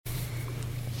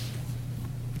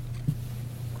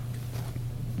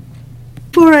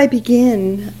Before I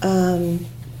begin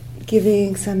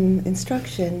giving some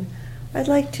instruction, I'd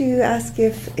like to ask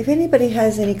if anybody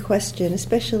has any question,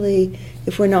 especially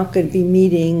if we're not going to be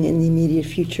meeting in the immediate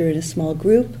future in a small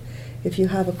group. If you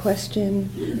have a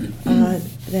question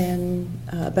then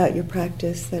about your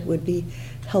practice that would be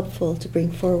helpful to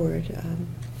bring forward,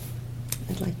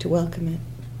 I'd like to welcome it.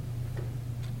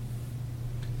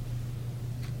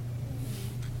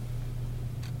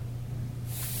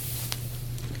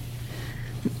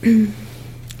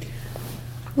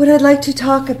 What I'd like to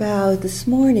talk about this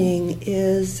morning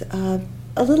is a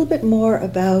little bit more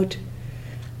about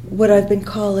what I've been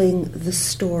calling the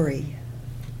story.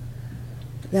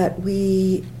 That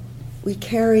we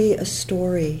carry a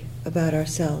story about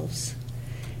ourselves,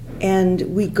 and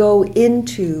we go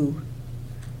into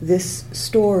this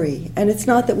story. And it's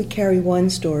not that we carry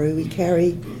one story, we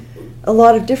carry a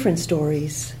lot of different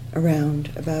stories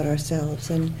around about ourselves,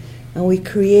 and we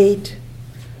create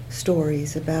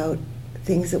stories about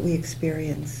things that we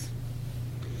experience,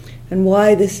 and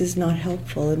why this is not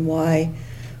helpful, and why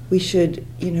we should,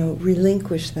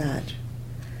 relinquish that,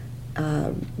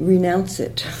 renounce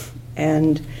it,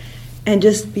 and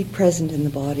just be present in the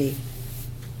body.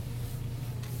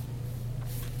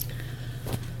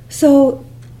 So,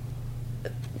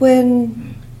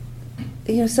 when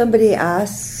somebody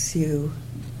asks you,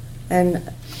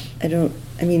 and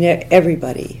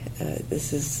everybody,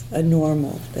 this is a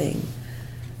normal thing.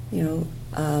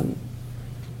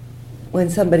 When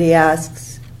somebody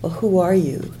asks, well, who are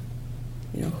you?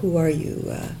 Who are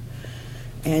you?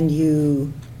 And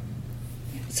you,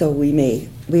 so we may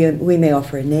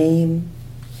offer a name,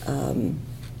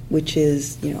 which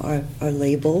is, our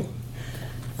label.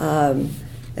 And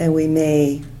we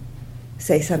may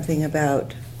say something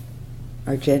about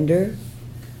our gender.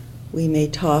 We may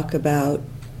talk about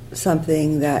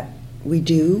something that we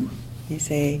do. You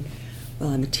say, well,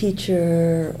 I'm a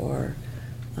teacher, or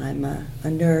I'm a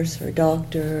nurse, or a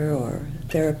doctor, or a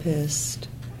therapist.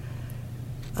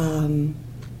 We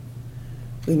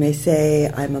may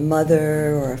say, I'm a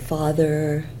mother, or a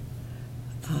father.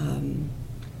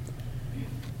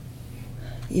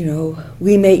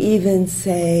 We may even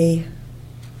say,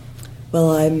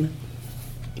 well, I'm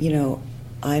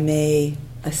a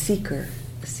seeker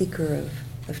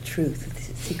of truth,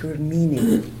 a seeker of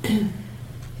meaning.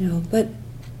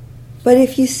 But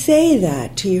if you say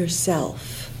that to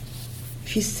yourself,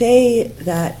 if you say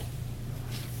that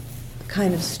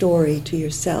kind of story to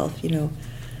yourself,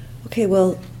 okay,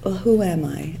 well, who am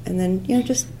I? And then,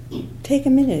 just take a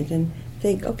minute and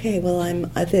think, okay, well,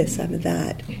 I'm this, I'm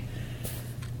that.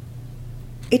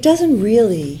 It doesn't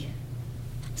really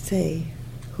say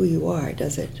who you are,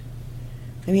 does it?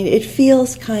 It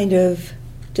feels kind of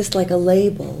just like a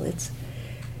label. It's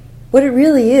what it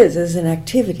really is an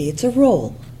activity. It's a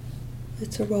role.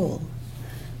 It's a role.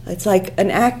 It's like an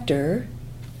actor,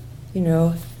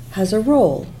 has a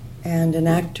role, and an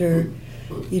actor,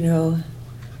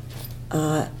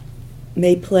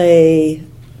 may play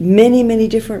many, many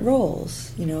different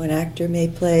roles. An actor may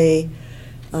play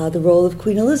the role of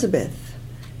Queen Elizabeth,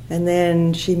 and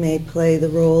then she may play the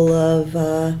role of,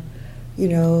 a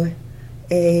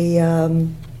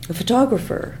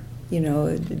photographer,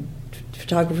 a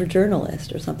photographer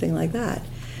journalist or something like that.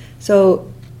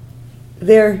 So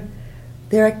they're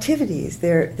activities,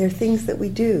 they're things that we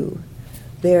do,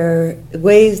 they're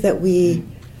ways that we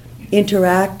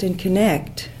interact and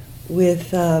connect with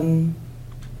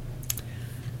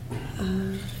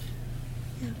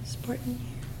Spartan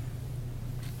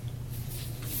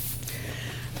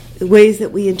here. Ways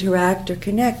that we interact or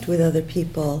connect with other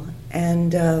people,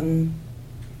 and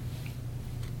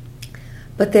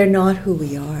but they're not who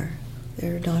we are.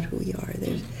 They're not who we are.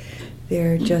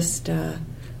 They're just a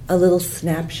little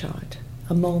snapshot,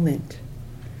 a moment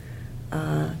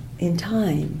in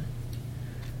time.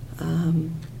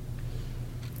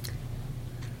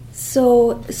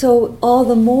 So all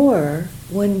the more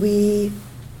when we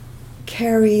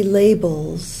carry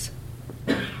labels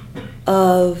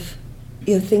of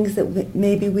things that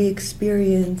maybe we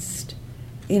experienced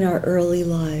in our early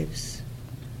lives.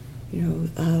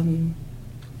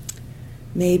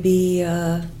 Maybe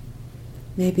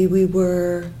we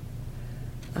were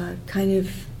kind of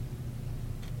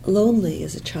lonely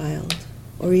as a child,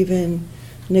 or even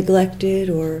neglected,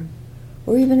 or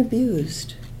even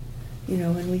abused.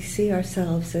 When we see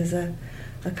ourselves as a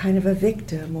kind of a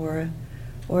victim, or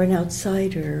an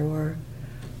outsider,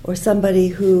 or somebody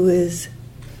who is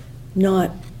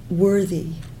not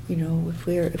worthy.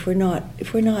 If we're not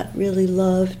really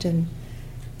loved and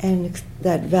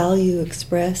that value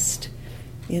expressed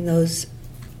in those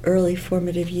early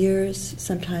formative years,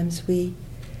 sometimes we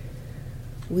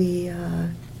we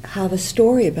have a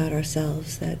story about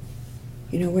ourselves that,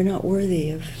 we're not worthy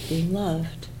of being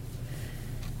loved.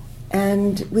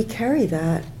 And we carry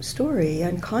that story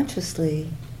unconsciously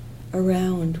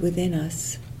around within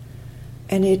us.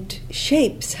 And it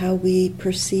shapes how we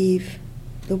perceive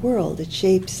the world. It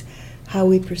shapes how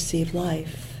we perceive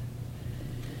life.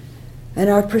 And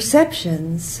our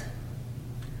perceptions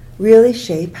really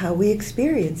shape how we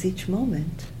experience each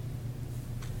moment.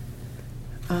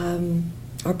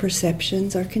 Our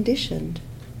perceptions are conditioned.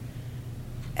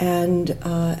 And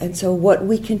so what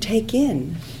we can take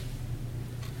in,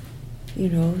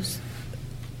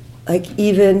 like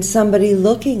even somebody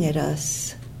looking at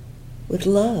us with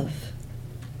love,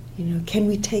 can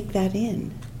we take that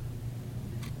in?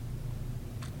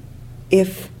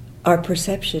 If our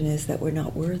perception is that we're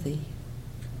not worthy,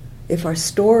 if our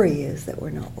story is that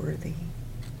we're not worthy.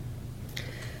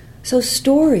 So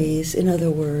stories, in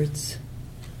other words,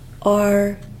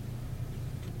 are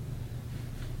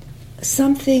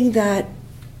something that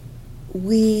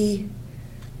we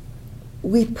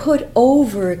put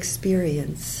over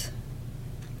experience.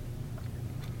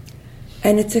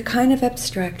 And it's a kind of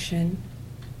abstraction.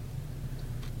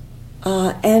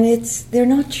 And they're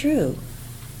not true.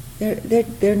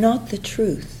 They're not the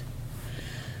truth.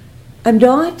 I'm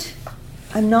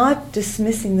not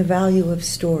dismissing the value of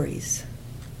stories.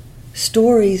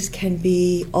 Stories can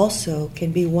be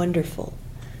wonderful.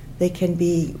 They can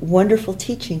be wonderful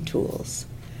teaching tools.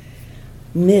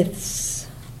 Myths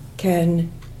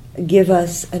can give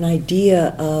us an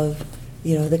idea of,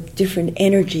 the different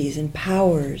energies and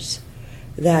powers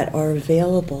that are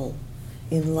available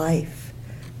in life.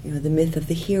 The myth of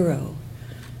the hero,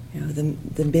 the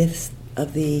myth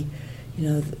of the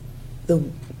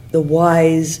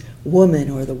wise woman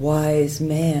or the wise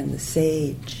man, the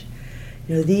sage.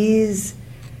 These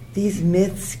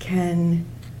myths can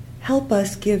help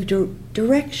us give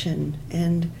direction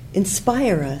and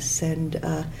inspire us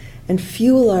and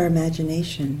fuel our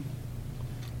imagination.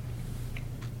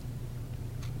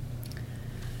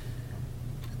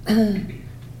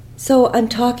 So I'm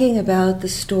talking about the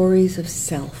stories of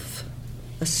self,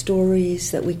 the stories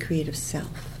that we create of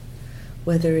self,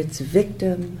 whether it's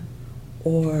victim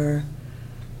or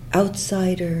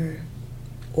outsider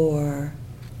or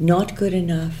not good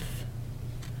enough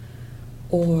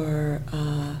or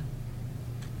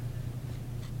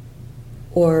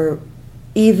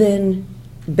even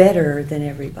better than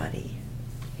everybody.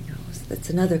 That's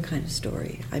another kind of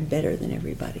story. I'm better than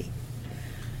everybody.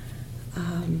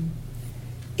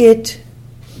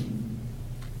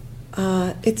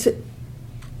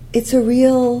 It's a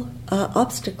real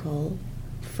obstacle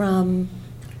from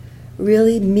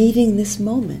really meeting this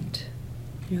moment.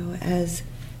 As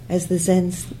the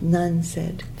Zen nun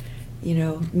said,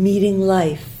 meeting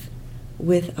life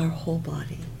with our whole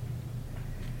body.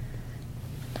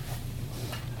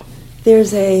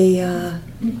 There's a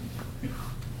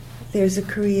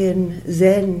Korean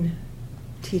Zen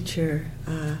teacher,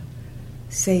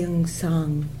 Seung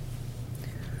Sang,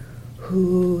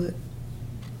 who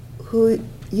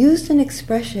used an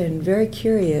expression very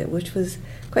curious, which was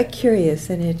quite curious,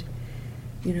 and it,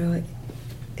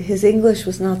 his English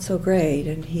was not so great,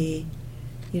 and he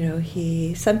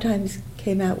sometimes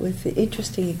came out with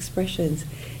interesting expressions.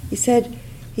 He said,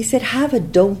 have a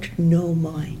don't know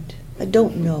mind. A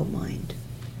don't know mind.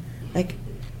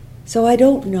 So I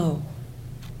don't know.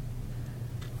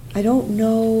 I don't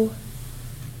know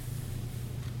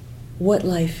what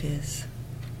life is.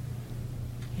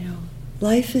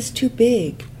 Life is too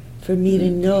big for me to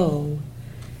know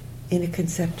in a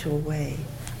conceptual way.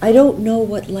 I don't know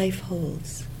what life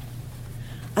holds.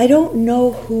 I don't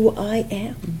know who I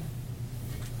am.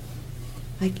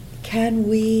 Can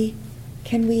we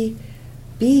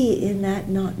be in that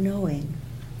not knowing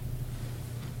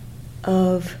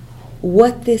of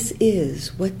what this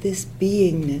is, what this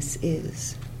beingness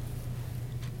is?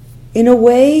 In a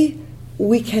way,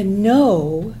 we can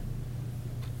know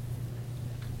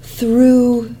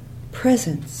through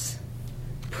presence.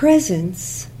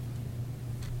 Presence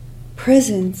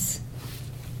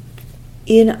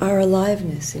in our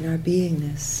aliveness, in our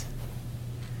beingness,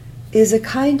 is a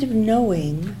kind of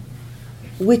knowing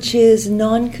which is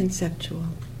non-conceptual.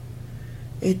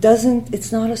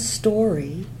 It's not a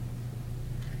story.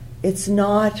 It's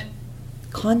not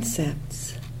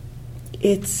concepts.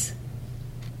 It's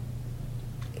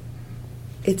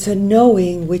a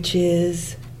knowing which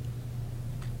is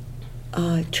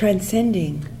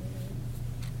transcending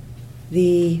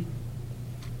the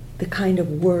kind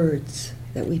of words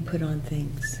that we put on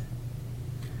things.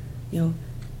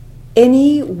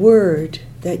 Any word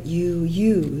that you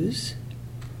use,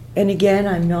 and again,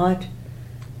 I'm not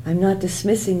I'm not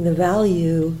dismissing the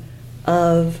value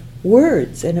of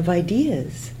words and of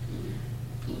ideas.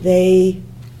 We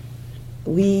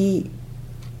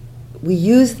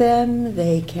use them,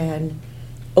 they can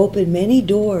open many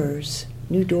doors,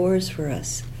 new doors for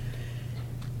us.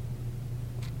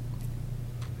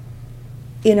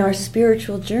 In our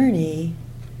spiritual journey,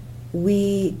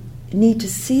 we need to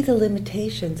see the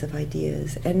limitations of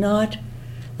ideas, and not,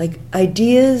 like,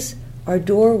 ideas are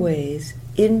doorways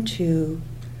into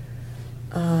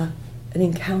an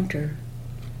encounter.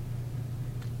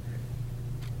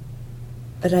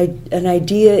 An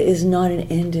idea is not an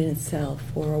end in itself,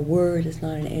 or a word is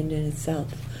not an end in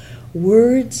itself.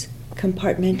 Words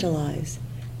compartmentalize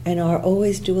and are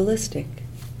always dualistic.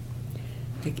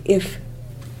 Like, if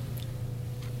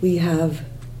we have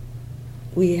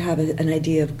an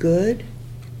idea of good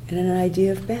and an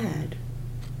idea of bad,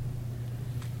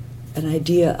 an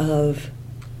idea of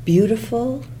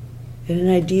beautiful and an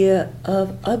idea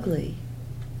of ugly.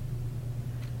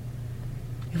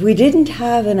 If we didn't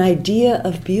have an idea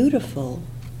of beautiful,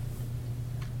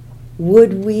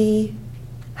 would we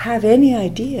have any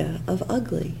idea of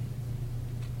ugly?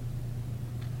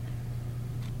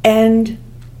 And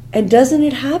doesn't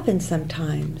it happen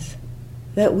sometimes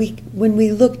that when we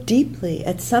look deeply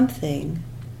at something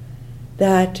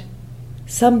that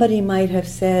somebody might have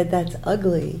said that's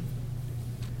ugly,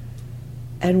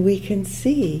 and we can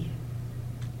see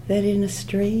that in a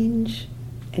strange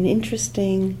and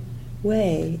interesting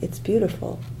way it's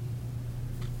beautiful.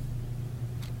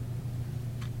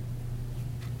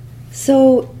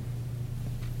 So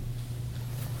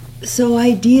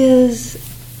ideas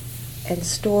and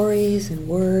stories and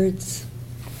words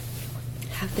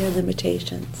have their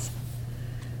limitations.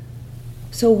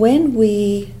 So when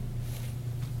we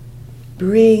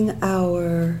bring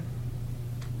our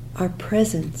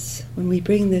presence, when we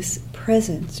bring this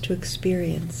presence to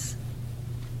experience,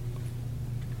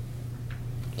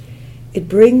 it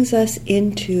brings us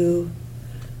into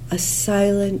a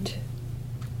silent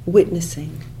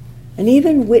witnessing. And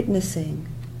even witnessing,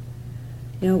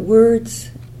 words,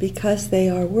 because they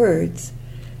are words,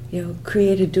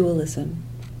 create a dualism.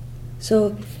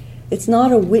 So it's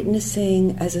not a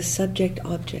witnessing as a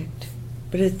subject-object,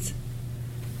 but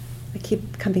I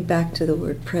keep coming back to the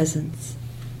word presence,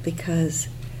 because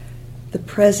the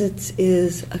presence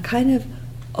is a kind of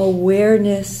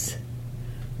awareness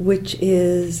which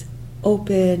is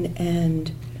open,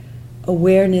 and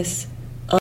awareness